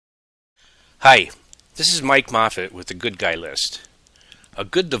Hi, this is Mike Moffat with the Good Guy List. A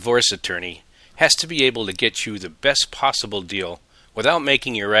good divorce attorney has to be able to get you the best possible deal without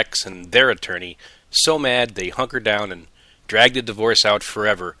making your ex and their attorney so mad they hunker down and drag the divorce out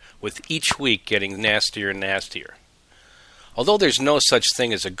forever, with each week getting nastier and nastier. Although there's no such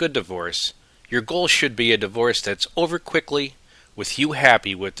thing as a good divorce, your goal should be a divorce that's over quickly, with you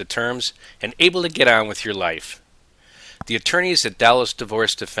happy with the terms and able to get on with your life. The attorneys at Dallas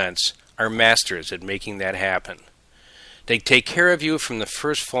Divorce Defense are masters at making that happen. They take care of you from the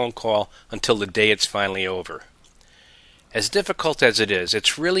first phone call until the day it's finally over. As difficult as it is,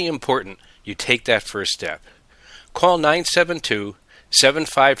 it's really important you take that first step. Call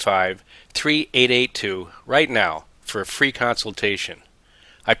 972-755-3882 right now for a free consultation.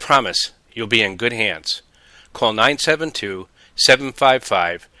 I promise you'll be in good hands. Call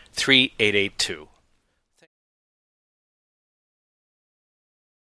 972-755-3882.